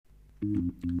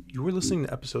You were listening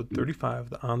to episode 35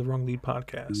 of the On the Wrong Lead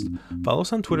podcast. Follow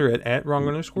us on Twitter at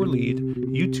 @wrong_lead,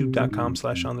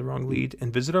 youtube.com/onthewronglead,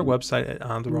 and visit our website at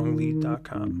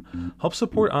onthewronglead.com. Help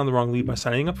support On the Wrong Lead by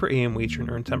signing up for AM Wager and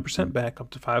earn 10% back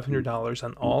up to $500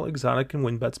 on all exotic and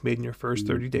win bets made in your first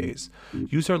 30 days.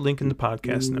 Use our link in the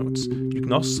podcast notes. You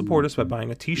can also support us by buying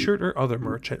a t-shirt or other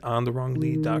merch at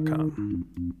onthewronglead.com.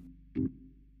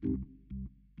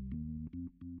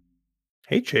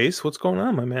 Hey Chase, what's going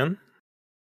on, my man?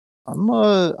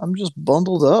 I'm just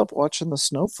bundled up watching the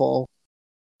snowfall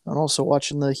and also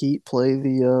watching the Heat play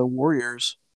the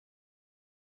Warriors.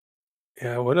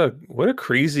 Yeah, what a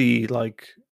crazy, like,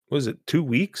 what is it, 2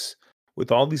 weeks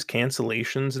with all these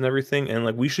cancellations and everything, and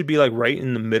like we should be like right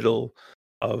in the middle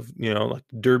of like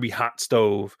the Derby hot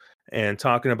stove and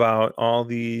talking about all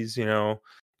these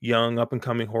young up and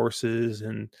coming horses,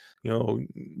 and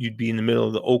you'd be in the middle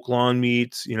of the Oak Lawn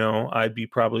meets. I'd be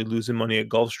probably losing money at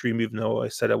Gulfstream, even though I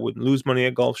said I wouldn't lose money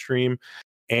at Gulfstream.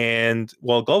 And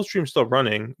well, Gulfstream's still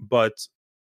running, but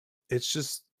it's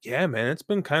just, yeah, man, it's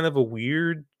been kind of a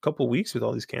weird couple weeks with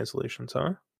all these cancellations,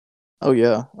 huh? Oh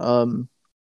yeah. I'm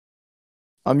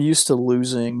used to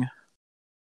losing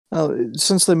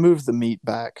since they moved the meet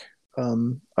back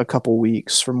a couple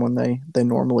weeks from when they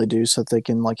normally do so that they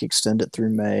can like extend it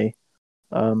through May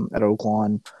at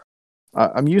Oaklawn.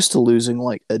 I'm used to losing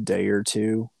like a day or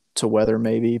two to weather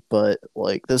maybe, but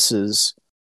like this is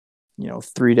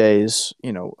 3 days,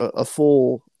 a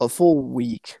full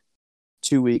week,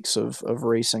 2 weeks of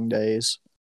racing days,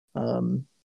 um,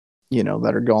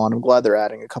 that are gone. I'm glad they're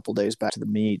adding a couple days back to the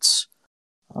meets.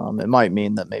 It might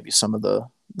mean that maybe some of the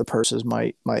purses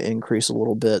might increase a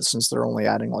little bit since they're only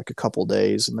adding like a couple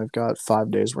days and they've got 5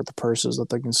 days worth of purses that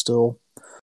they can still,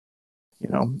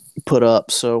 put up.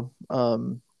 So,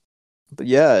 but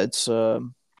yeah, it's I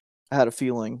had a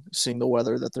feeling seeing the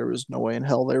weather that there was no way in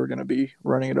hell they were going to be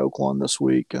running at Oaklawn this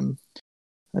week, and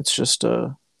it's just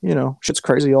shit's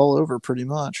crazy all over pretty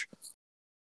much.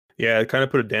 Yeah, it kind of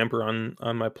put a damper on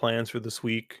my plans for this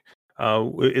week.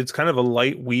 It's kind of a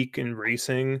light week in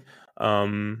racing,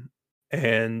 and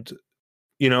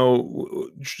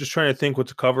just trying to think what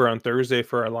to cover on Thursday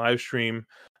for our live stream.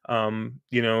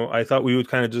 I thought we would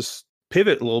kind of just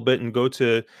pivot a little bit and go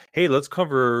to, hey, let's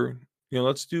cover,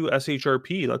 let's do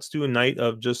SHRP. Let's do a night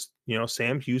of just,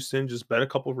 Sam Houston, just bet a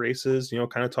couple races,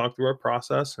 kind of talk through our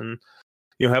process and,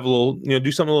 have a little,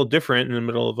 do something a little different in the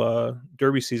middle of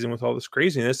Derby season with all this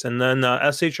craziness. And then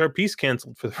SHRP's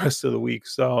canceled for the rest of the week.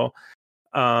 So,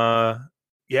 uh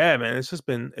yeah, man, it's just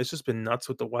been nuts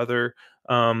with the weather.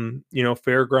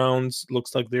 Fairgrounds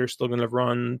looks like they're still going to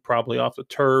run probably off the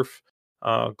turf.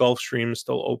 Gulfstream is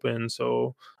still open,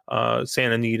 so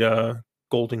Santa Anita,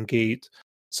 Golden Gate.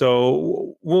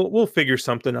 So we'll figure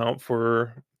something out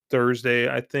for Thursday.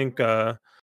 I think I'm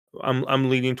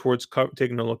leaning towards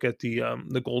taking a look at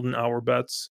the golden hour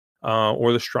bets,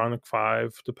 or the Stronach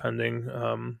 5, depending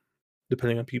on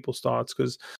people's thoughts,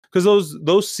 because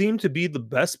those seem to be the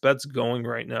best bets going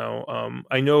right now.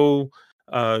 I know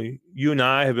you and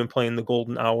I have been playing the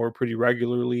golden hour pretty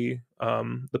regularly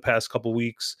the past couple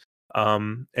weeks,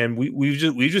 and we've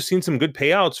just seen some good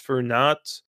payouts for not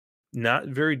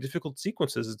very difficult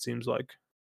sequences, it seems like.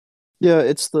 Yeah,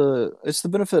 it's the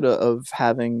benefit of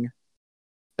having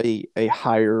a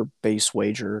higher base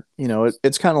wager.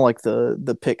 It's kind of like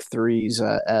the pick threes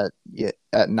at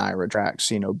Naira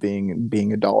Drax.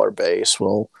 Being a dollar base.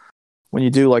 Well, when you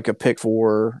do like a pick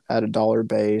four at a dollar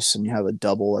base and you have a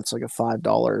double that's like a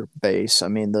 $5 base. I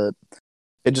mean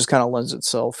it just kind of lends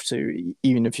itself to,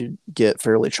 even if you get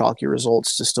fairly chalky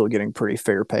results, to still getting pretty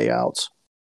fair payouts.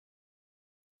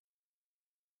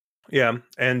 Yeah,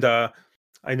 and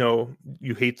I know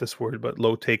you hate this word, but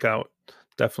low takeout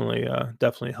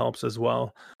definitely helps as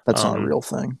well. That's not a Um, real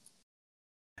thing.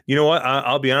 you know what?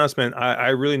 I'll be honest, man. I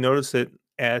really noticed it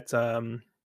at Sam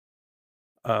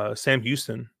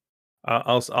Houston.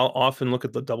 I'll often look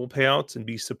at the double payouts and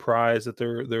be surprised that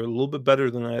they're a little bit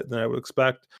better than I would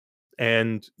expect.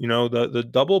 And the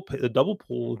double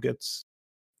pool gets,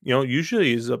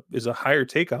 usually is a higher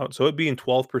takeout. So it being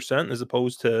 12% as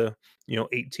opposed to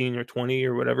 18 or 20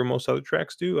 or whatever most other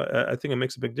tracks do. I think it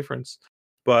makes a big difference.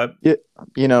 But Yeah,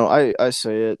 I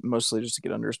say it mostly just to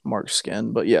get under Mark's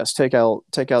skin, but yes,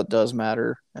 takeout does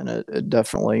matter, and it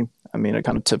definitely. I mean, it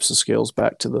kind of tips the scales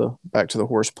back to the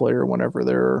horse player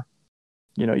whenever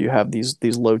you have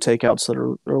these low takeouts that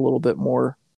are a little bit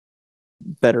more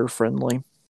better friendly.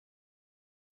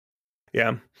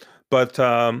 yeah, but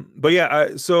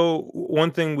yeah. So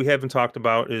one thing we haven't talked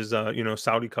about is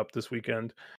Saudi Cup this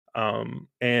weekend,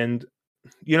 and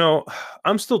you know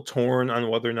I'm still torn on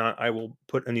whether or not I will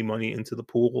put any money into the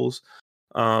pools.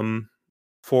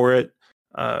 for it.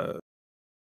 Uh,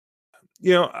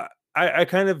 you know, I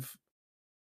kind of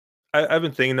I've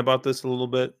been thinking about this a little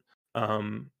bit,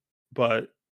 but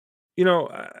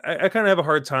I kind of have a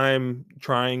hard time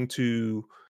trying to,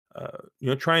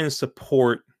 trying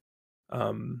to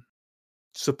um,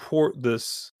 support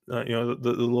this, the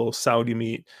little Saudi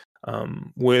meat,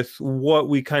 with what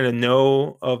we kind of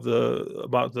know of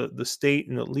about the state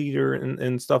and the leader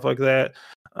and stuff like that.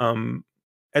 Um,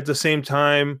 at the same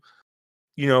time,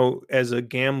 as a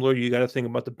gambler, you got to think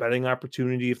about the betting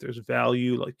opportunity. If there's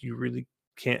value, like you really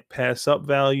can't pass up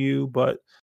value. But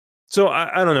so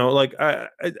I don't know. Like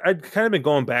I'd kind of been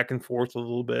going back and forth a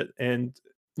little bit, and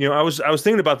I was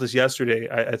thinking about this yesterday.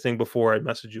 I think before I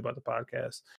messaged you about the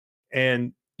podcast,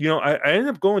 and I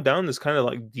ended up going down this kind of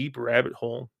like deep rabbit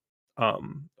hole,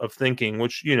 of thinking,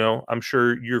 which I'm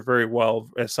sure you're very well,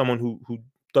 as someone who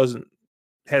doesn't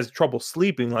has trouble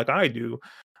sleeping like I do.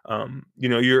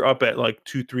 You're up at like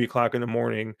 2, 3 o'clock in the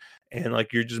morning, and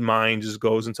like your just mind just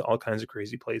goes into all kinds of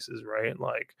crazy places, right?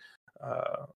 Like,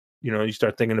 uh, you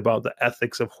start thinking about the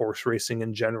ethics of horse racing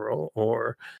in general,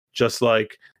 or just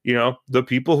like, the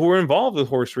people who are involved with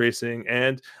horse racing.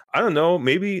 And I don't know,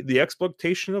 maybe the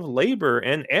exploitation of labor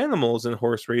and animals in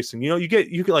horse racing. You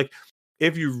can like,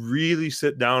 if you really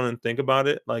sit down and think about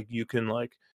it, like you can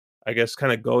like, I guess,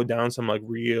 kind of go down some like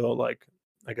real, like,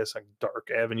 I guess, like dark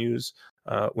avenues,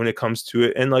 when it comes to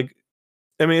it. And like,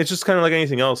 I mean, it's just kind of like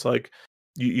anything else. Like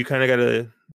you kind of gotta,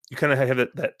 you kind of have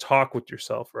that talk with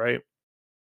yourself, right?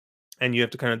 And you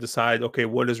have to kind of decide, okay,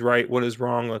 what is right, what is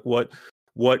wrong, like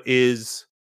what is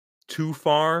too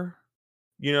far,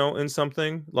 in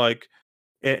something like,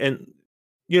 and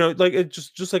like it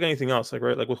just like anything else, like,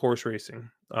 right, like with horse racing,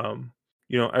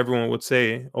 everyone would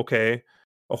say, okay,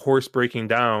 a horse breaking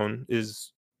down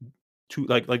is too,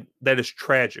 like that is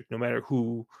tragic, no matter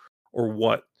who or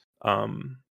what,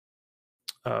 um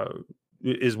uh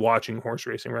is watching horse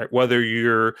racing, right? Whether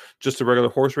you're just a regular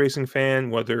horse racing fan,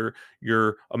 whether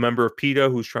you're a member of PETA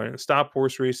who's trying to stop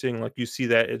horse racing, like you see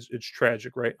that it's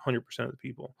tragic, right? 100% of the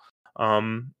people.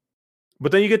 Um,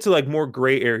 but then you get to like more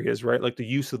gray areas, right? Like the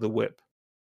use of the whip.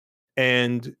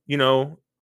 And,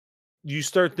 you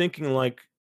start thinking like,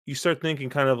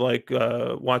 kind of like,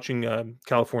 watching,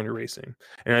 California racing.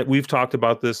 And we've talked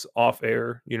about this off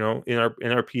air, in our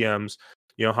PMs,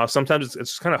 how sometimes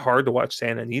it's kind of hard to watch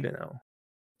Santa Anita now,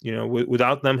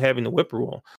 without them having the whip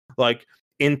rule. Like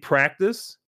in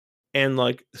practice, and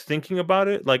like thinking about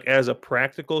it, like as a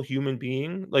practical human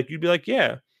being, like you'd be like,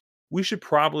 yeah, we should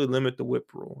probably limit the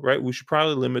whip rule, right? We should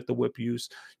probably limit the whip use,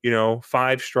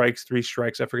 5 strikes, 3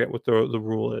 strikes. I forget what the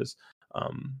rule is.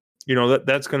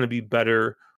 That's going to be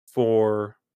better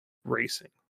for racing.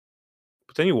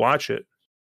 But then you watch it,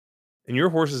 and your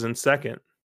horse is in second,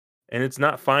 and it's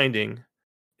not finding,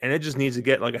 and it just needs to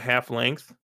get like a half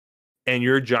length, and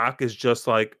your jock is just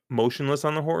like motionless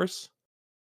on the horse.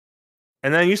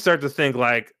 And then you start to think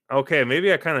like, okay,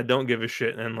 maybe I kind of don't give a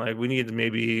shit, and like we need to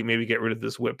maybe get rid of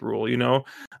this whip rule.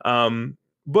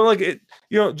 But like it,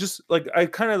 just like I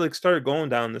kind of like started going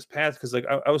down this path because like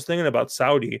I was thinking about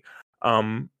Saudi,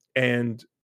 and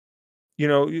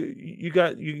you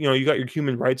got your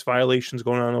human rights violations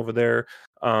going on over there.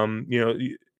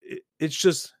 It's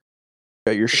just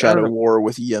Got your like, I don't shadow know, war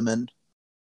with Yemen.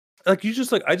 like you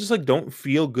just like I just like don't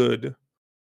feel good.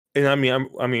 And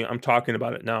I'm talking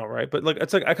about it now, right? But like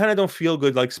it's like I kind of don't feel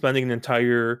good like spending an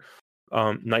entire,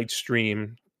 night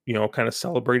stream, kind of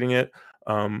celebrating it.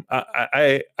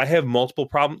 I have multiple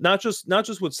problems, not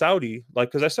just with Saudi, like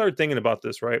because I started thinking about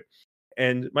this, right?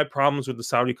 And my problems with the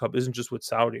Saudi Cup isn't just with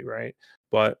Saudi, right?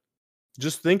 But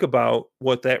just think about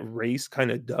what that race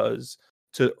kind of does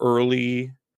to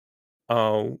early,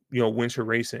 winter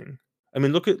racing. I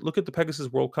mean, look at the Pegasus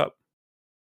World Cup.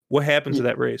 What happened to Y-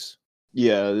 that race?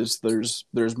 Yeah, there's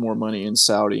more money in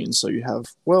Saudi, and so you have,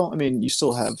 well, I mean, you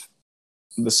still have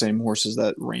the same horses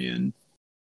that ran,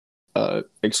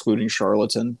 excluding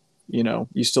Charlatan.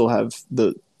 You still have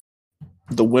the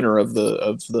winner of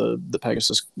the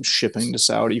Pegasus shipping to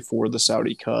Saudi for the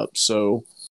Saudi Cup. So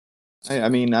I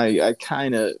mean, I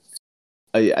kind of,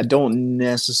 I don't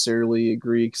necessarily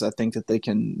agree because I think that they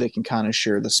can kind of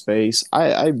share the space.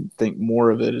 I think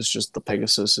more of it is just the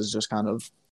Pegasus is just kind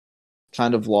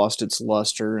of lost its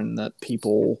luster, and that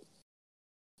people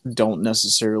don't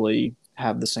necessarily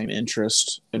have the same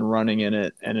interest in running in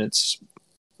it, and it's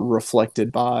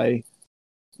reflected by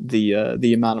the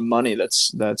amount of money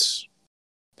that's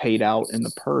paid out in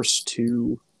the purse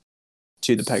to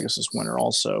the Pegasus winner.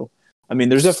 Also, I mean,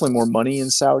 there's definitely more money in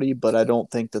Saudi, but I don't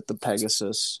think that the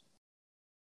Pegasus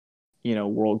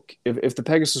world if the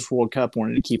Pegasus World Cup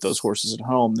wanted to keep those horses at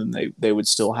home, then they would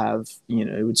still have,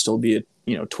 it would still be a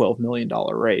 $12 million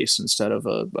race instead of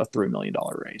a $3 million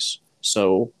race.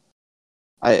 So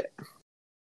I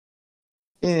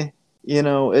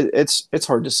it's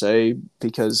hard to say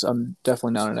because I'm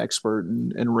definitely not an expert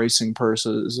in racing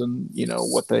purses and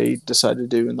what they decide to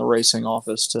do in the racing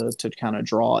office to kind of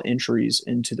draw entries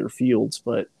into their fields.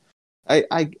 But I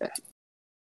I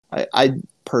I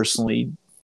personally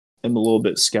am a little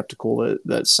bit skeptical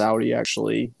that Saudi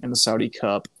actually and the Saudi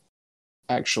Cup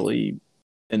actually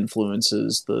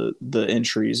influences the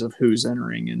entries of who's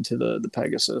entering into the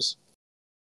Pegasus.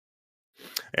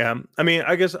 Yeah, I mean,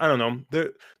 I guess I don't know.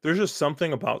 There's just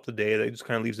something about the day that just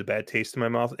kind of leaves a bad taste in my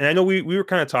mouth. And I know we were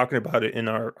kind of talking about it in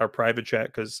our private chat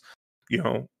because, you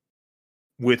know,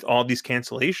 with all these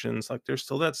cancellations, like there's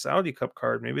still that Saudi Cup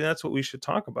card. Maybe that's what we should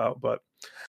talk about. But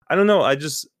I don't know.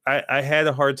 I had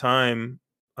a hard time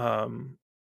um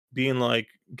being like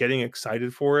getting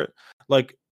excited for it.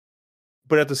 Like,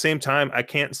 but at the same time, I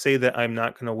can't say that I'm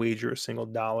not going to wager a single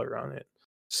dollar on it.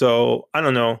 So I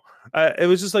don't know. It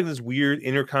was just like this weird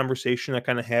inner conversation I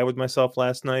kind of had with myself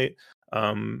last night.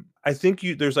 I think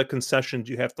there's like concessions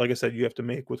you have to, like I said, you have to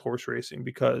make with horse racing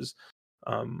because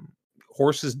um,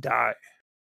 horses die,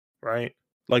 right?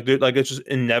 Like it's just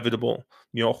inevitable.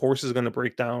 A horse is going to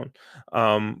break down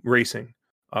racing,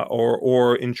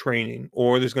 or in training,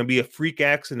 or there's going to be a freak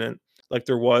accident like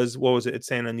there was. What was it at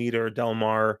Santa Anita or Del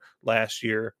Mar last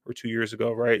year or 2 years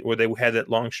ago, right? Where they had that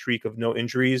long streak of no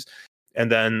injuries, and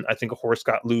then I think a horse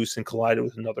got loose and collided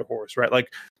with another horse, right?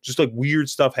 Like just like weird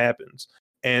stuff happens,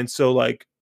 and so like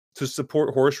to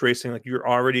support horse racing, like you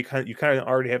kind of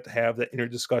already have to have that inner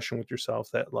discussion with yourself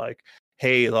that like,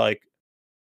 hey, like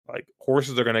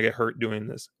horses are going to get hurt doing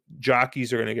this,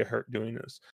 jockeys are going to get hurt doing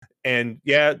this, and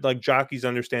yeah, like jockeys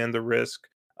understand the risk.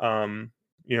 um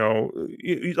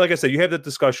like I said, you have that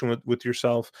discussion with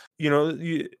yourself. I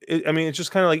mean, it's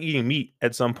just kind of like eating meat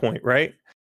at some point, right?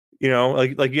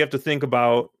 Like you have to think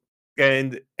about,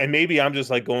 and maybe I'm just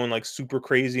like going like super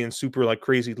crazy and super like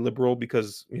crazy liberal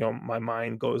because my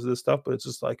mind goes to this stuff, but it's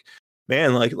just like,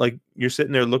 man, like you're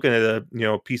sitting there looking at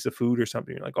a piece of food or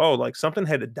something, you're like, oh, like something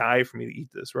had to die for me to eat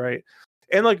this, right?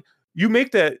 And like you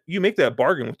make that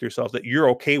bargain with yourself that you're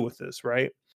okay with this,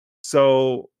 right?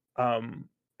 So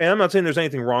and I'm not saying there's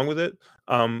anything wrong with it.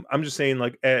 I'm just saying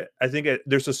like I think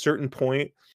there's a certain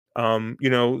point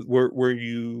where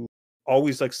you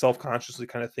always like self-consciously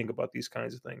kind of think about these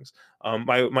kinds of things.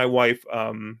 My wife,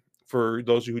 for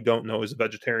those of you who don't know, is a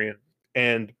vegetarian,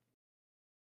 and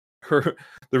her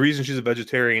the reason she's a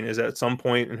vegetarian is at some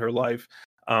point in her life,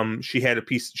 she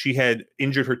had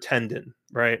injured her tendon,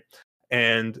 right?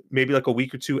 And maybe like a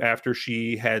week or two after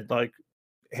she had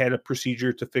a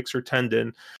procedure to fix her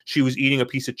tendon, she was eating a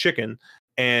piece of chicken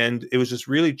and it was just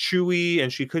really chewy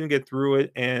and she couldn't get through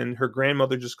it. And her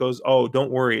grandmother just goes, "Oh,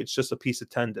 don't worry, it's just a piece of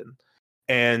tendon."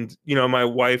 And my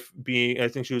wife, being, I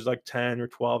think she was like 10 or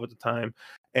 12 at the time,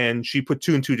 and she put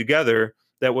two and two together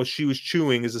that what she was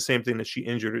chewing is the same thing that she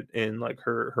injured it in like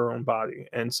her own body.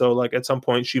 And so like at some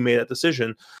point she made that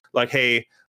decision, like, hey,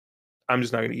 I'm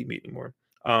just not going to eat meat anymore.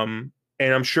 And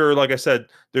I'm sure, like I said,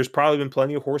 there's probably been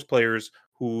plenty of horse players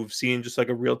who've seen just like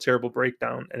a real terrible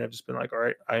breakdown and have just been like, all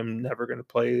right, I'm never going to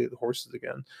play the horses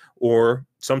again. Or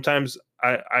sometimes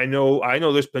I know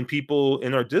there's been people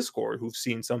in our Discord who've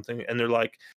seen something and they're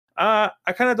like, I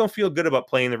kind of don't feel good about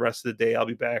playing the rest of the day. I'll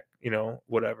be back,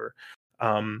 whatever.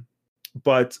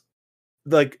 But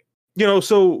like,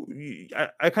 so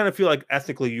I kind of feel like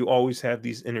ethically you always have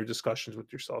these inner discussions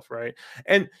with yourself, right?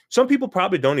 And some people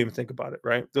probably don't even think about it,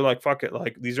 right? They're like, fuck it,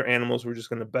 like these are animals, we're just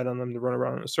going to bet on them to run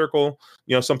around in a circle.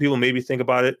 Some people maybe think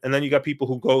about it, and then you got people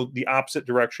who go the opposite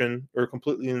direction or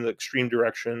completely in the extreme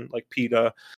direction, like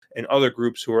PETA and other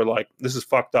groups who are like, this is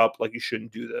fucked up, like you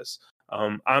shouldn't do this.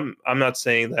 I'm not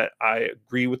saying that I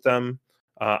agree with them.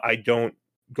 I don't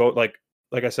go like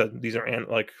I said, these are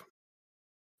like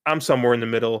I'm somewhere in the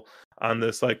middle on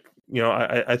this. Like,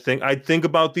 I think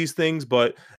about these things,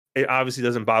 but it obviously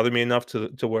doesn't bother me enough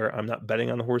to where I'm not betting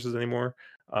on the horses anymore.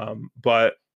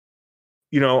 But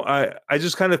I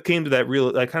just kind of came to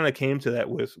that I kind of came to that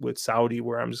with Saudi,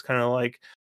 where I'm just kind of like,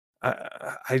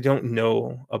 I don't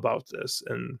know about this.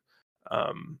 And,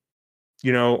 um,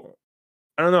 you know,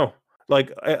 I don't know.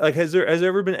 Like has there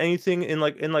ever been anything in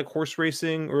like horse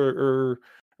racing or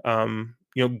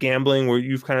gambling where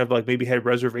you've kind of like maybe had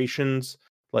reservations,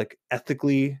 like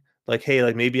ethically, like, hey,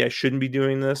 like maybe I shouldn't be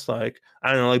doing this, like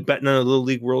I don't know, like betting on a Little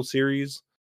League World Series?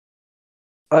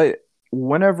 I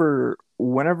whenever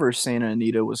Santa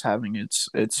Anita was having its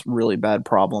really bad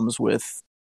problems with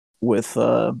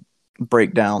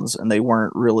breakdowns, and they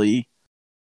weren't really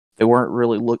they weren't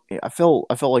really looking. I felt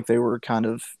like they were kind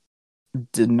of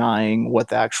denying what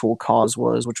the actual cause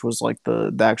was, which was like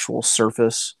the actual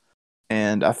surface.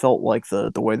 And I felt like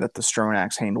the way that the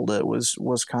Stronachs handled it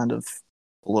was kind of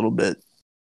a little bit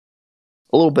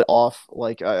off.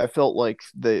 Like I felt like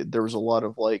there was a lot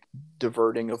of like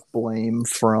diverting of blame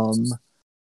from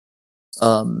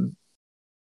um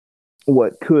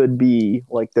what could be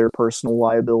like their personal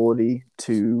liability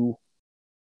to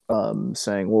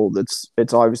saying, well,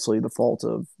 it's obviously the fault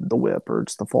of the whip, or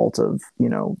it's the fault of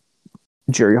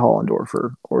Jerry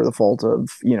Hollendorfer, or the fault of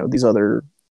these other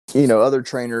other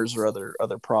trainers or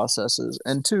other processes.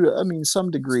 And to, I mean,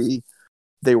 some degree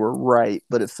they were right,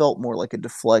 but it felt more like a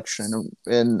deflection.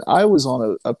 And I was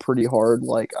on a pretty hard,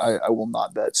 like, I will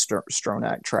not bet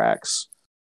Stronach tracks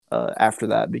after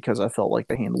that, because I felt like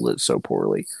they handled it so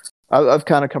poorly. I've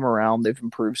kind of come around. They've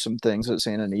improved some things at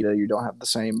Santa Anita. You don't have the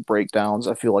same breakdowns.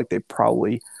 I feel like they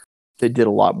did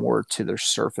a lot more to their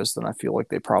surface than I feel like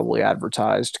they probably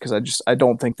advertised, because I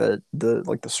don't think that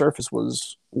the surface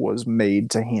was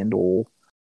made to handle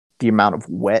the amount of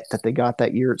wet that they got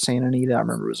that year at Santa Anita. I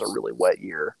remember it was a really wet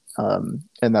year, and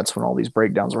that's when all these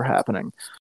breakdowns were happening.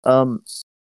 Um,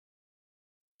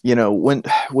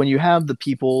 when you have the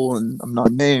people, and I'm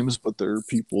not names, but there are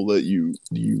people that you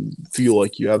feel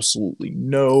like you absolutely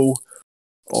know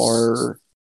are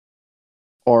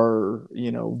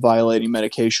violating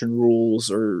medication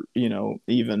rules, or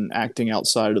even acting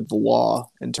outside of the law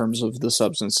in terms of the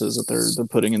substances that they're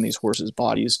putting in these horses'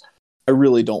 bodies. I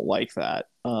really don't like that,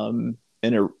 and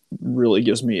it really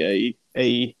gives me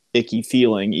a icky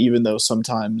feeling, even though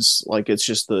sometimes like it's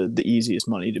just the easiest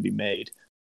money to be made.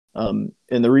 And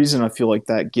the reason I feel like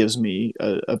that gives me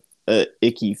a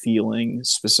icky feeling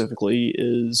specifically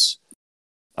is,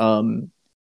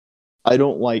 I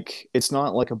don't like, it's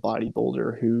not like a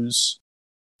bodybuilder who's,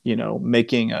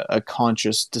 making a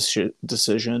conscious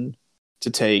decision to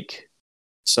take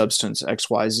substance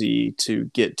XYZ to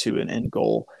get to an end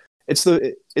goal. It's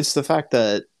the fact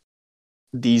that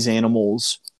these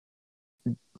animals,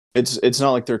 it's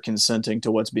not like they're consenting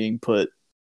to what's being put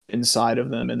inside of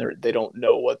them, and they don't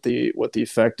know what the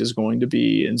effect is going to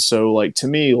be. And so, like, to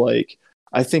me, like,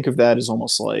 I think of that as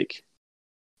almost like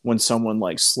when someone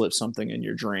like slips something in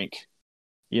your drink,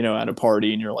 at a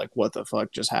party, and you're like, what the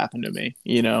fuck just happened to me?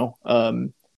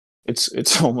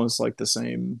 It's almost like the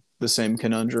same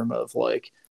conundrum of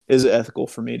like, is it ethical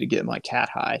for me to get my cat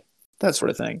high? That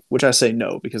sort of thing. Which I say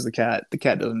no, because the cat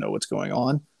doesn't know what's going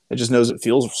on. It just knows it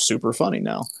feels super funny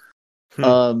now.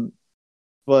 Hmm.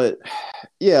 But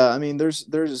yeah, I mean, there's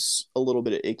a little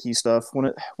bit of icky stuff when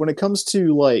it comes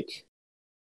to, like,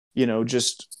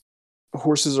 just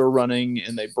horses are running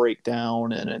and they break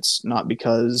down, and it's not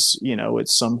because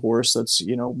it's some horse that's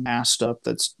masked up,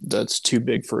 that's too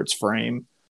big for its frame,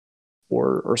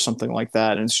 or something like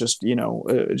that, and it's just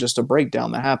just a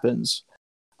breakdown that happens.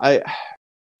 I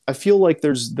feel like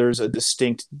there's a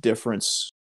distinct difference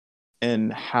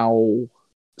in how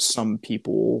some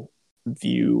people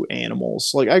view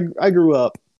animals. Like, I grew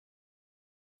up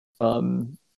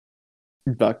um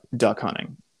duck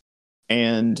hunting,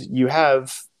 and you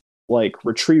have like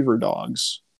retriever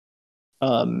dogs,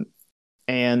 um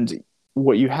and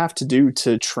what you have to do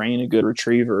to train a good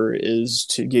retriever is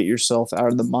to get yourself out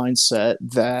of the mindset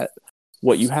that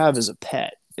what you have is a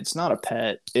pet. It's not a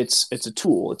pet. It's a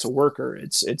tool. It's a worker.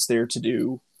 It's there to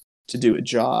do a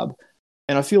job.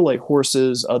 And I feel like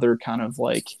horses, other kind of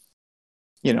like,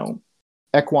 you know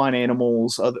equine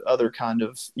animals, other kind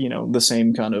of, the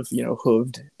same kind of,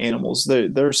 hooved animals.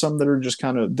 There are some that are just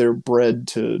kind of, they're bred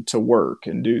to work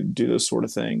and do those sort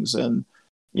of things. And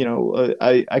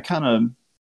I kind of,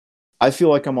 I feel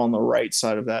like I'm on the right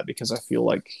side of that, because I feel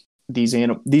like these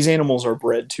animals are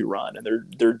bred to run, and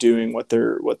they're doing what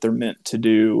they're meant to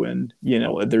do. And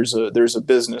there's a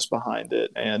business behind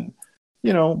it. And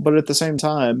but at the same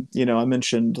time, I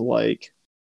mentioned, like,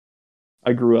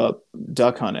 I grew up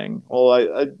duck hunting. Well,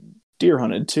 I deer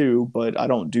hunted too, but I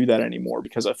don't do that anymore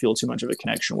because I feel too much of a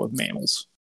connection with mammals.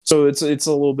 So it's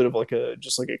a little bit of like a,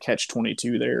 just like a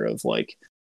catch-22 there of like,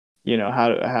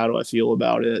 how do I feel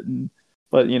about it? And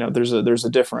but there's a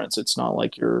difference. It's not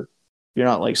like you're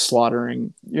not like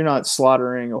slaughtering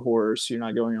a horse. You're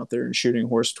not going out there and shooting a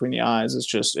horse between the eyes. It's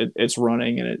just it's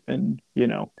running, and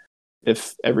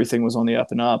if everything was on the up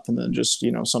and up, and then just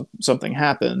something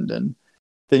happened. And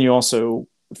then you also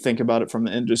think about it from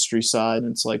the industry side,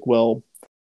 and it's like, well,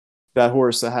 that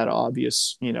horse that had an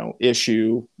obvious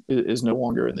issue is no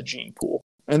longer in the gene pool.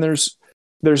 And there's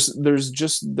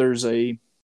a,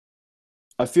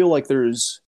 I feel like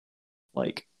there's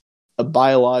like a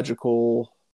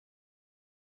biological,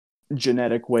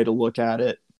 genetic way to look at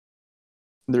it,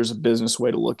 there's a business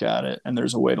way to look at it, and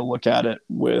there's a way to look at it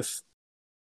with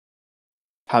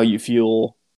how you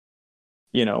feel,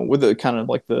 with the kind of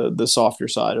like the softer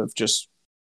side of just,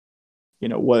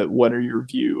 what are your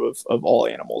view of all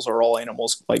animals? Are all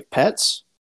animals like pets?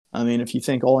 I mean, if you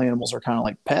think all animals are kind of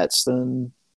like pets,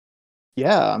 then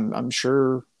yeah, I'm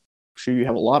sure you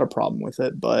have a lot of problem with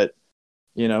it. But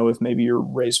if maybe you're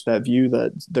raised with that view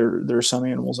that there are some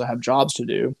animals that have jobs to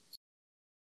do,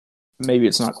 maybe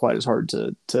it's not quite as hard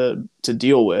to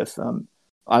deal with.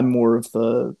 I'm more of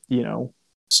the,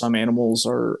 some animals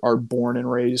are born and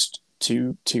raised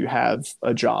to have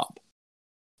a job.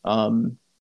 Um,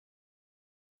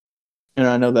 and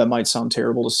I know that might sound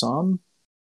terrible to some.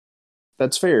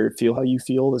 That's fair. Feel how you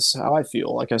feel. This is how I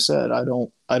feel. Like I said, I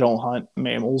don't hunt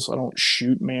mammals. I don't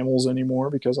shoot mammals anymore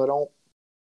because I don't,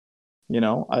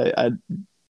 I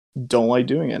don't like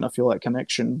doing it, and I feel that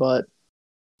connection. But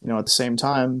at the same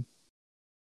time,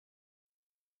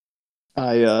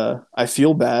 I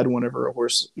feel bad whenever a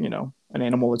horse, an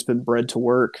animal that's been bred to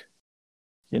work,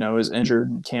 is injured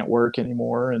and can't work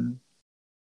anymore, and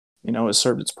has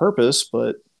served its purpose,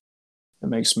 but it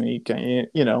makes me,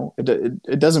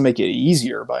 it doesn't make it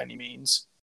easier by any means,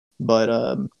 but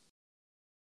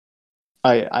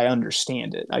I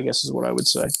understand it, I guess is what I would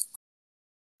say.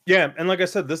 Yeah, and like I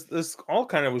said, this all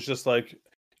kind of was just like,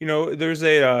 there's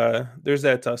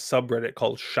that subreddit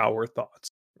called Shower Thoughts,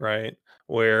 right?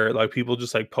 Where like people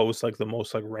just like post like the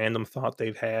most like random thought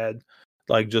they've had,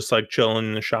 like just like chilling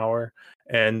in the shower.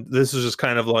 And this is just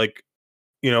kind of like,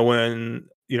 when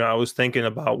I was thinking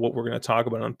about what we're going to talk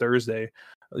about on Thursday,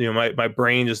 my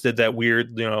brain just did that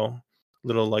weird,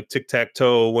 little like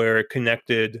tic-tac-toe where it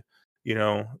connected, you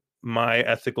know, my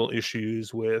ethical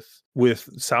issues with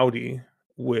Saudi,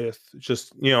 with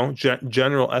just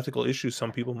general ethical issues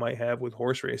some people might have with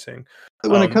horse racing.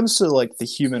 When it comes to like the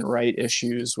human right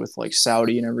issues with like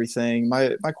Saudi and everything,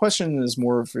 my question is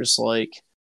more of just like,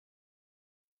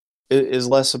 is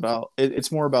less about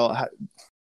it's more about how,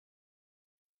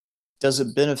 does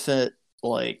it benefit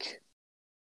like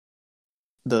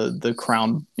the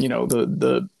crown,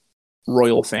 the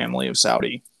royal family of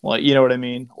Saudi, like, you know what I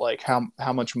mean, like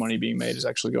how much money being made is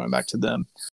actually going back to them?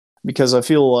 Because I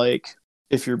feel like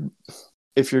if you're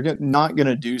not going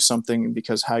to do something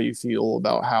because how you feel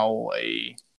about how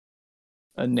a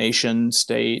nation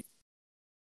state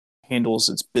handles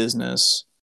its business,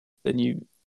 then you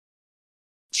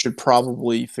should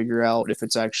probably figure out if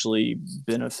it's actually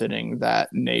benefiting that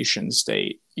nation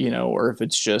state, or if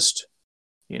it's just,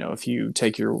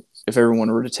 if everyone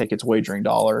were to take its wagering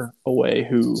dollar away,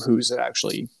 who's it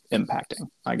actually impacting,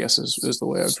 I guess is the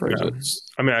way I'd phrase Yeah, it.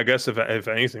 I mean, I guess if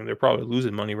anything, they're probably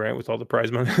losing money, right, with all the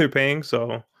prize money they're paying.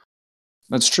 So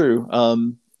That's true.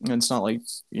 And it's not like,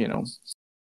 you know,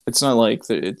 it's not like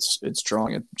that it's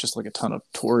drawing just like a ton of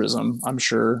tourism, I'm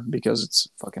sure, because it's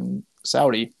fucking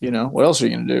Saudi. What else are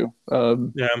you gonna do?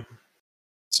 yeah,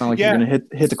 It's not like you're yeah. gonna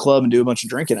hit the club and do a bunch of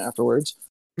drinking afterwards.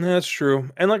 That's true.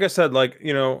 And like I said, like,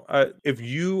 if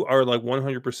you are like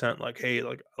 100% like, hey,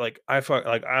 like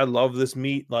I love this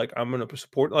meat, like I'm going to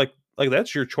support, like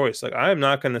that's your choice. Like I am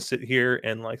not going to sit here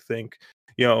and like think,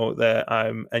 that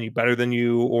I'm any better than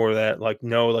you, or that like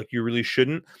no, like you really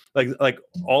shouldn't. Like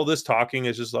all this talking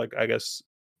is just like, I guess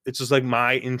it's just like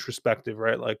my introspective,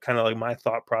 right? Like kind of like my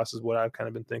thought process, what I've kind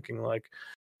of been thinking, like,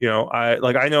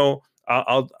 I know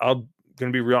I'll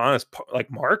gonna be real honest.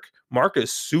 Like Mark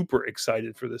is super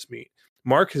excited for this meet.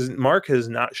 Mark has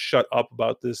not shut up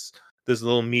about this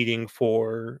little meeting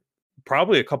for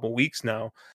probably a couple weeks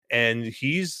now, and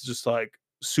he's just like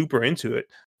super into it.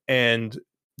 And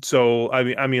so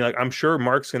I mean, like I'm sure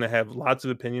Mark's gonna have lots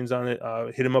of opinions on it.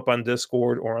 Hit him up on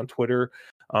Discord or on Twitter.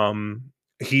 Um,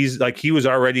 he was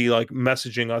already like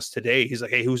messaging us today. He's like,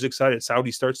 hey, who's excited?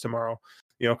 Saudi starts tomorrow.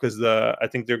 Because I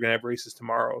think they're gonna have races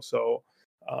tomorrow. So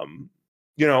um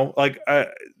like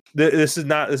this is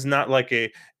not like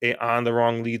a on the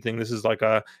wrong lead thing. This is like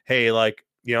a, hey, like,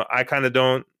 I kind of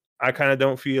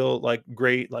don't feel like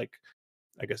great, like,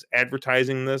 I guess,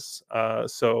 advertising this.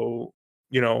 So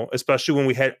especially when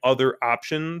we had other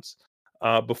options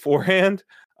beforehand.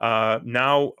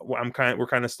 Now we're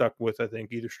kind of stuck with, I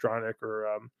think, either Stronach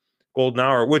or Golden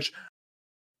Hour, which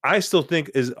I still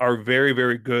think are very,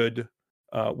 very good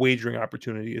wagering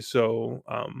opportunities. So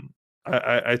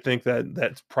I think that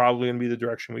that's probably going to be the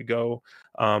direction we go.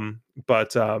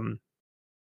 But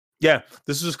yeah,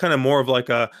 this is just kind of more of like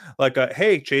a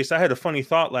hey, Chase, I had a funny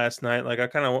thought last night. Like I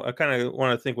kind of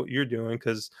want to think what you're doing,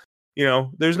 because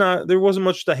there wasn't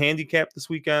much to handicap this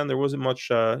weekend. There wasn't much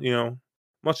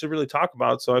much to really talk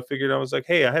about. So I figured, I was like,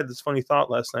 hey, I had this funny thought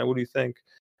last night. What do you think?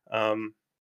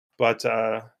 But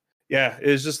yeah,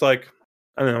 it's just like,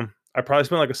 I don't know. I probably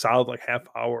spent like a solid like half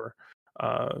hour,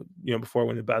 before I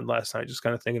went to bed last night, just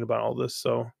kind of thinking about all this.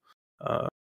 So, uh,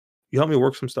 you helped me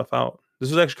work some stuff out. This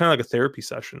was actually kind of like a therapy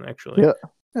session, actually.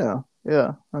 Yeah,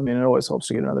 yeah. I mean, it always helps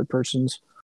to get another person's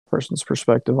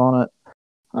perspective on it.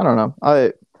 I don't know.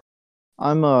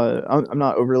 I'm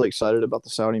not overly excited about the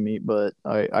Saudi meet, but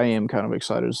I am kind of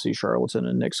excited to see Charlatan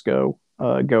and Nix go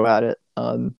at it.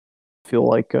 Feel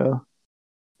like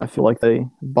I feel like they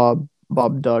Bob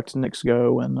ducked Nix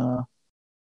go and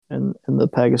the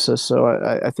Pegasus, so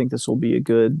I think this will be a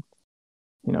good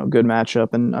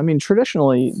matchup. And I mean,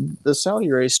 traditionally the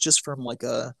Saudi race, just from like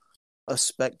a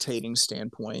spectating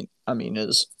standpoint, I mean,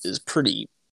 is pretty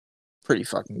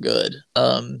fucking good.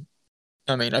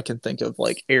 I mean, I can think of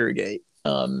like Arrogate,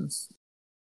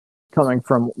 coming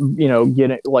from,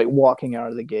 getting like walking out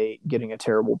of the gate, getting a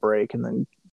terrible break, and then,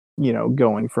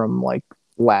 going from like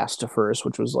last to first,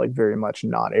 which was like very much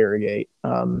not Arrogate.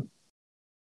 And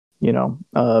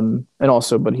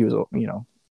also, but he was,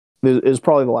 it was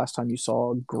probably the last time you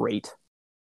saw great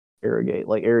Arrogate,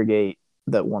 like Arrogate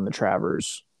that won the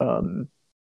Travers, and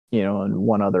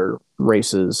one other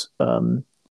races, the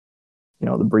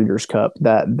Breeders' Cup,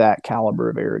 that caliber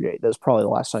of Arrogate. That's probably the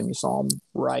last time you saw him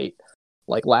right.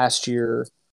 Like last year,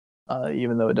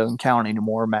 even though it doesn't count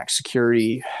anymore, Max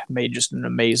Security made just an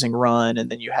amazing run, and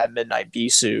then you had Midnight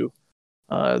Bisu,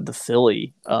 the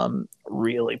filly,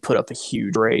 really put up a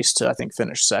huge race to, I think,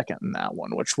 finish second in that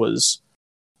one, which was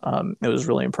it was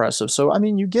really impressive. So I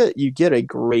mean, you get a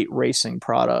great racing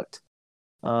product,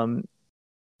 and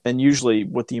usually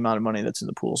with the amount of money that's in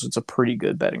the pools, it's a pretty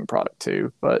good betting product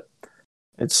too. But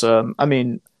it's I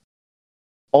mean,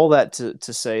 all that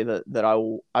to say that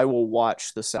I will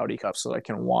watch the Saudi Cup so that I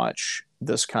can watch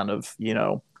this kind of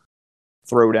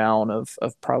throwdown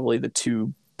of probably the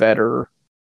two better,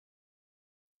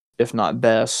 if not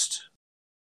best,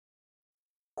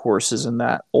 horses in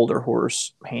that older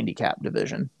horse handicap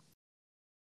division.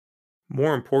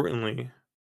 More importantly,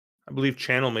 I believe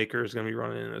Channel Maker is going to be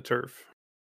running in the turf.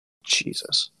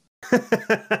 Jesus.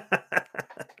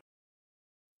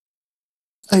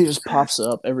 He just pops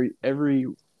up every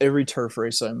turf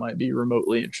race I might be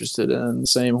remotely interested in. The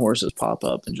same horses pop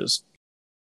up and just,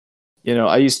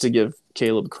 I used to give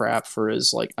Caleb crap for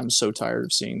his like, I'm so tired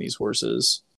of seeing these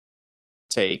horses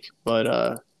take, but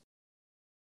I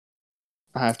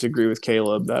have to agree with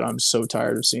Caleb that I'm so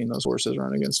tired of seeing those horses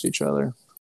run against each other.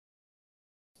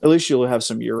 At least you'll have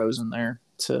some Euros in there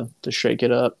to shake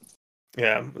it up.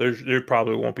 Yeah, there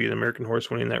probably won't be an American horse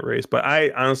winning that race, but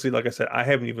I honestly, like I said, I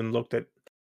haven't even looked at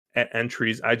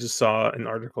entries. I just saw an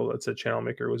article that said Channel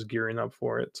Maker was gearing up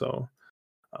for it. So,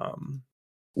 I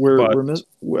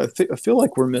feel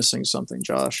like we're missing something,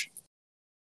 Josh.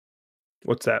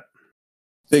 What's that?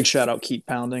 Big shout out, Keep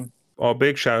Pounding. Oh,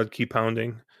 big shout out, Keep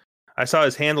Pounding. I saw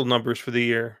his handle numbers for the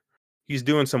year. He's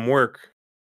doing some work.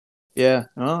 Yeah,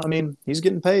 I mean, he's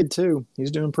getting paid too.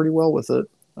 He's doing pretty well with it.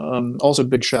 Also,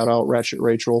 big shout out, Ratchet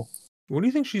Rachel. What do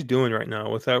you think she's doing right now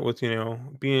with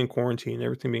being in quarantine,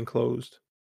 everything being closed?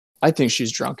 I think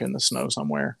she's drunk in the snow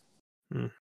somewhere.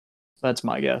 That's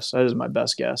my guess. That is my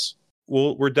best guess.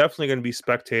 Well, we're definitely going to be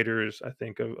spectators, I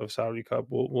think, of Saudi Cup.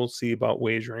 We'll see about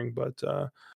wagering, but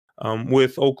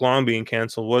with Oak Lawn being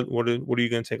canceled, what are you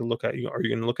going to take a look at? Are you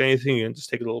going to look at anything? You going to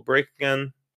just take a little break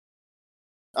again?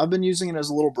 I've been using it as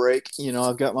a little break.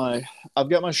 I've got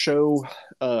my show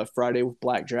Friday with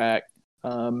Blackjack.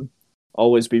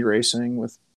 Always Be Racing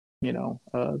with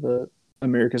the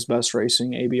America's Best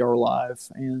Racing ABR Live,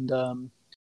 and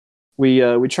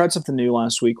we tried something new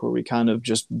last week where we kind of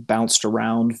just bounced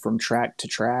around from track to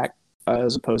track,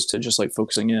 as opposed to just like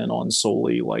focusing in on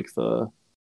solely like the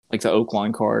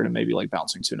Oakline card and maybe like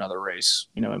bouncing to another race,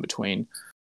 in between.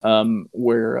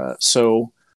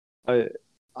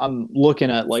 I'm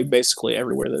looking at like basically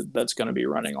everywhere that's going to be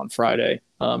running on Friday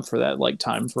for that like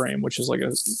time frame, which is like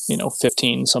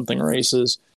 15 something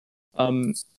races.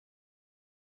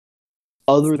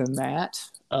 Other than that,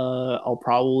 I'll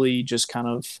probably just kind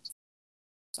of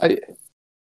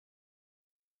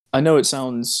I know it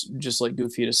sounds just like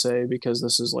goofy to say because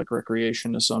this is like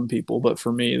recreation to some people, but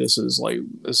for me this is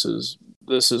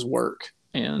work,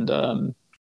 and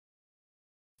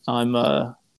I'm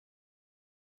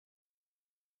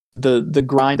the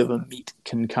grind of a meet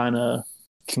can kind of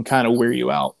wear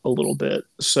you out a little bit.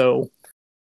 So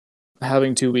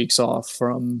having 2 weeks off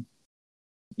from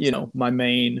my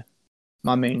main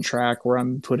track where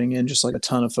I'm putting in just like a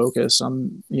ton of focus,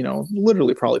 I'm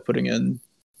literally probably putting in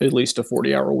at least a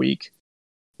 40-hour week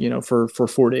for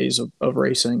 4 days of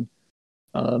racing.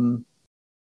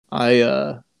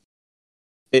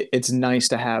 It's nice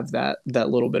to have that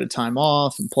little bit of time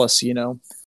off, and plus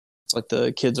it's like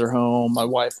the kids are home, my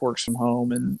wife works from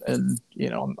home, and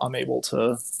I'm able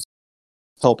to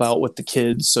help out with the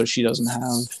kids, so she doesn't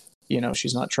have,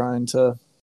 she's not trying to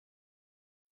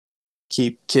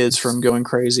keep kids from going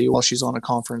crazy while she's on a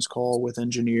conference call with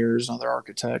engineers and other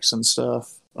architects and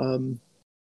stuff.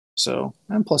 So,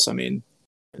 and plus, I mean,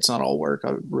 it's not all work.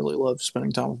 I really love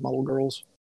spending time with my little girls.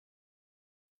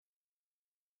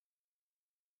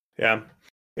 Yeah.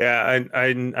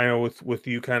 I know with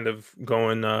you kind of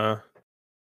going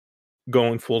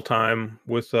full time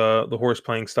with the horse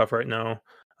playing stuff right now.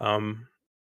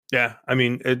 Yeah, I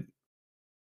mean,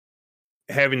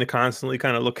 having to constantly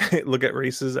kind of look at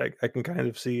races, I can kind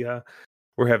of see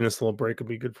we're having this little break would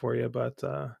be good for you. But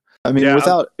I mean, yeah,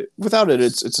 without it,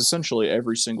 it's essentially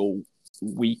every single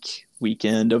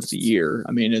weekend of the year.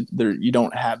 I mean, there you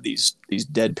don't have these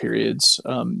dead periods.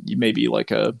 You may be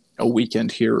like a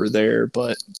weekend here or there,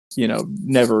 but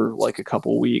never like a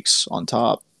couple weeks on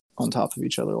top of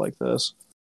each other like this.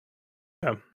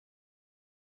 yeah.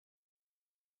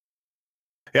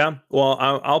 Yeah, well,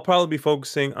 I'll probably be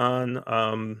focusing on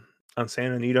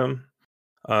Santa Anita,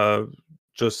 uh,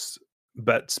 just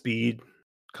bet speed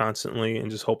constantly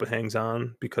and just hope it hangs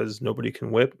on because nobody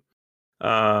can whip.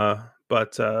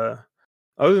 But other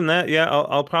than that, yeah,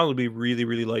 I'll probably be really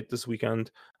really light this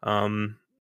weekend, and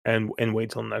wait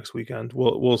till next weekend.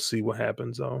 We'll see what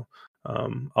happens though.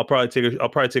 I'll probably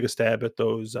take a stab at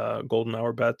those golden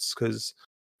hour bets because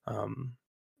um,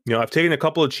 I've taken a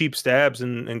couple of cheap stabs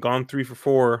and gone 3 for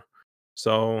 4.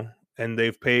 So, and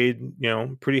they've paid,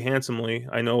 pretty handsomely.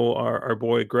 I know our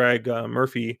boy Greg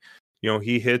Murphy,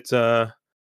 he hit a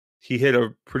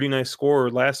pretty nice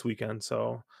score last weekend.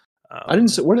 So, I didn't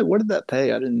see um, what did that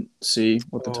pay? I didn't see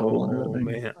what the total ended up oh being.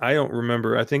 man, I don't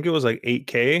remember. I think it was like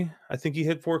 8K. I think he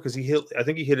hit for because I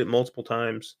think he hit it multiple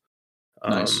times.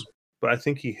 Nice. Um, but I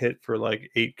think he hit for like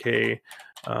 8K.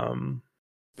 Um,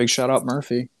 Big shout out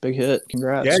Murphy. Big hit. Yeah,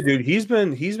 Congrats. dude, he's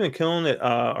been killing it.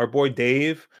 Our boy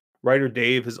Dave, writer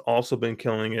Dave, has also been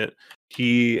killing it.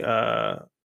 He's been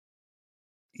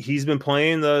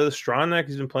playing the Stronach.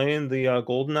 He's been playing the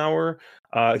Golden Hour.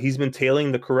 He's been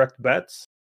tailing the correct bets.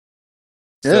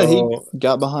 Yeah, he So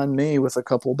got behind me with a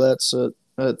couple bets at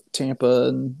Tampa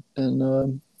and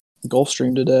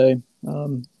Gulfstream today.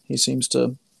 He seems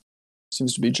to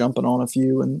be jumping on a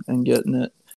few and getting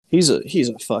it. He's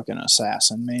a fucking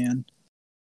assassin, man.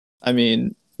 I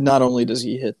mean, not only does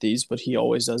he hit these, but he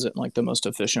always does it in like the most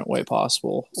efficient way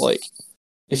possible. Like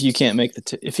if you can't make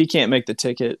if he can't make the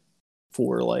ticket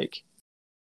for like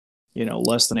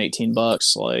less than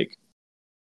 $18, like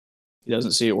he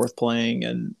doesn't see it worth playing,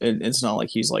 and it's not like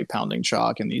he's like pounding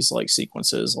chalk in these like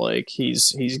sequences. Like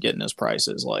he's getting his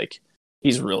prices. Like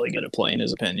he's really good at playing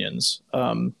his opinions.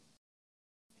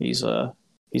 He's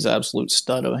he's an absolute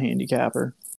stud of a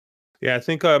handicapper. yeah, I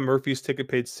think Murphy's ticket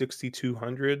paid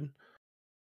 6,200.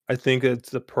 I think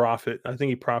it's the profit. I think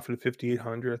he profited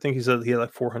 5,800. I think he said he had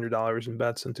like $400 in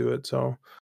bets into it. So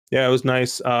yeah, it was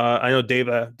nice. I know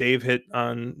Dave hit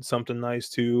on something nice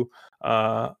too.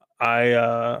 Uh, I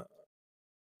uh,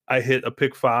 I hit a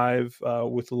pick five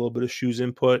with a little bit of shoes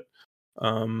input.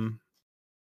 Um,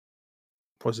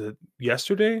 was it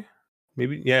yesterday?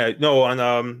 Maybe yeah. No,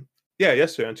 on yeah,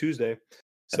 yesterday on Tuesday.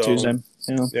 Tuesday,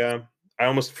 So yeah, yeah, I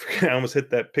almost I almost hit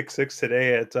that pick six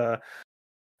today at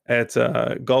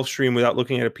Gulfstream without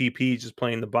looking at a PP, just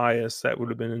playing the bias. That would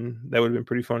have been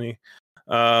pretty funny.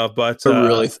 But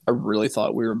I really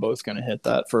thought we were both going to hit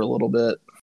that for a little bit.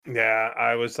 yeah,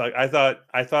 I was like, I thought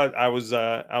I was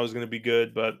gonna be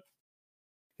good, but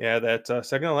yeah, that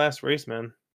second to last race,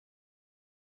 man.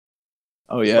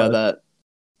 Oh yeah, But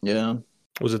yeah.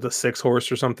 was it the 6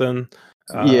 horse or something?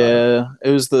 Uh, Yeah,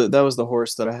 that was the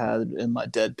horse that I had in my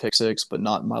dead pick six, but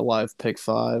not in my live pick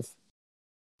five,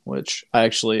 which I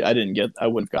didn't get. I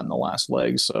wouldn't have gotten the last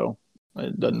leg, so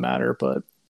it doesn't matter. But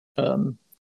um,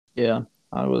 yeah,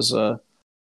 I was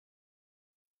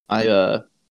I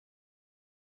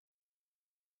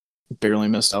barely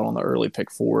missed out on the early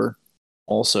pick four.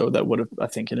 Also, that would have I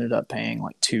think ended up paying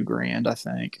like $2,000. I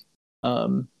think.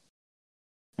 Um,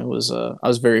 it was I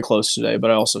was very close today, but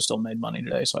I also still made money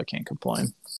today, so I can't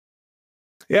complain.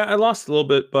 yeah, I lost a little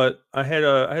bit, but I had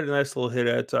a nice little hit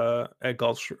at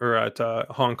Gulf or at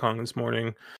Hong Kong this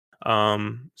morning.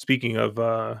 Speaking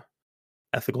of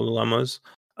ethical dilemmas,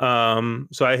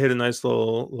 so I hit a nice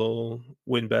little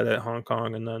win bet at Hong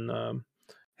Kong, and then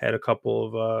had a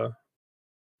couple of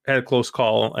had a close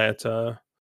call at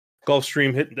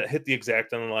Gulfstream hit the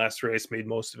exact on the last race, made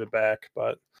most of it back.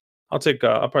 But I'll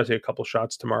probably take a couple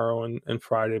shots tomorrow and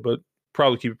Friday, but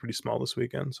probably keep it pretty small this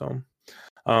weekend. So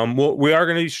we are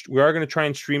gonna try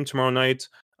and stream tomorrow night.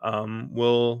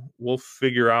 We'll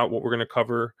figure out what we're going to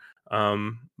cover.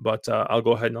 But I'll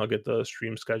go ahead and I'll get the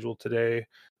stream scheduled today,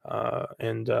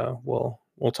 and we'll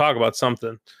talk about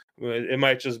something. It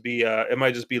might just be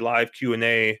live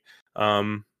Q&A,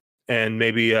 and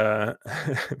maybe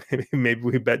maybe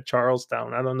we bet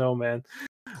Charlestown. I don't know, man.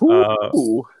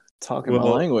 Ooh, talking my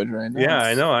Well, language right now. yeah,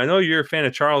 I know you're a fan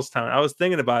of Charlestown. I was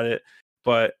thinking about it,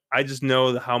 but I just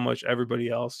know how much everybody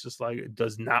else just like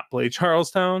does not play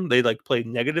Charlestown. They like play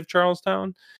negative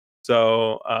Charlestown.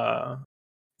 So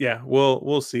yeah,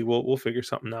 we'll see. We'll figure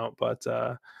something out. But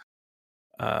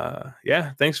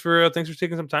yeah, thanks for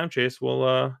taking some time, Chase.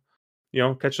 We'll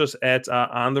catch us at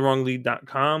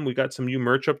ontherwronglead.com. We got some new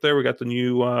merch up there. We got the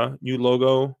new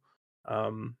logo.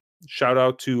 Shout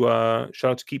out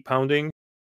to Keep Pounding,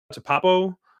 to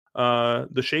Papo,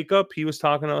 the shakeup. He was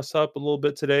talking to us up a little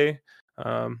bit today.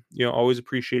 Always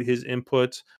appreciate his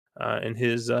input, and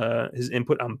his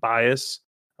input on bias.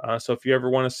 So if you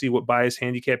ever want to see what bias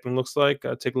handicapping looks like,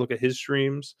 take a look at his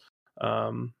streams.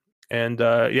 And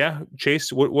yeah,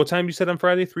 Chase, what time you said on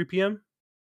Friday? 3 p.m.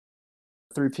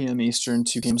 3 p.m. Eastern,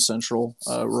 2 p.m. Central.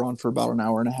 We're on for about an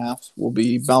hour and a half. We'll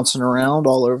be bouncing around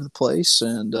all over the place,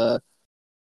 and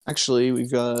actually,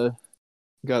 we've got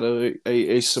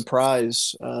a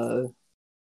surprise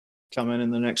coming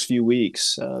in the next few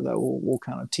weeks that we'll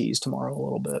kind of tease tomorrow a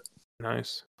little bit.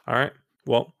 Nice. All right.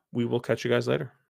 Well, we will catch you guys later.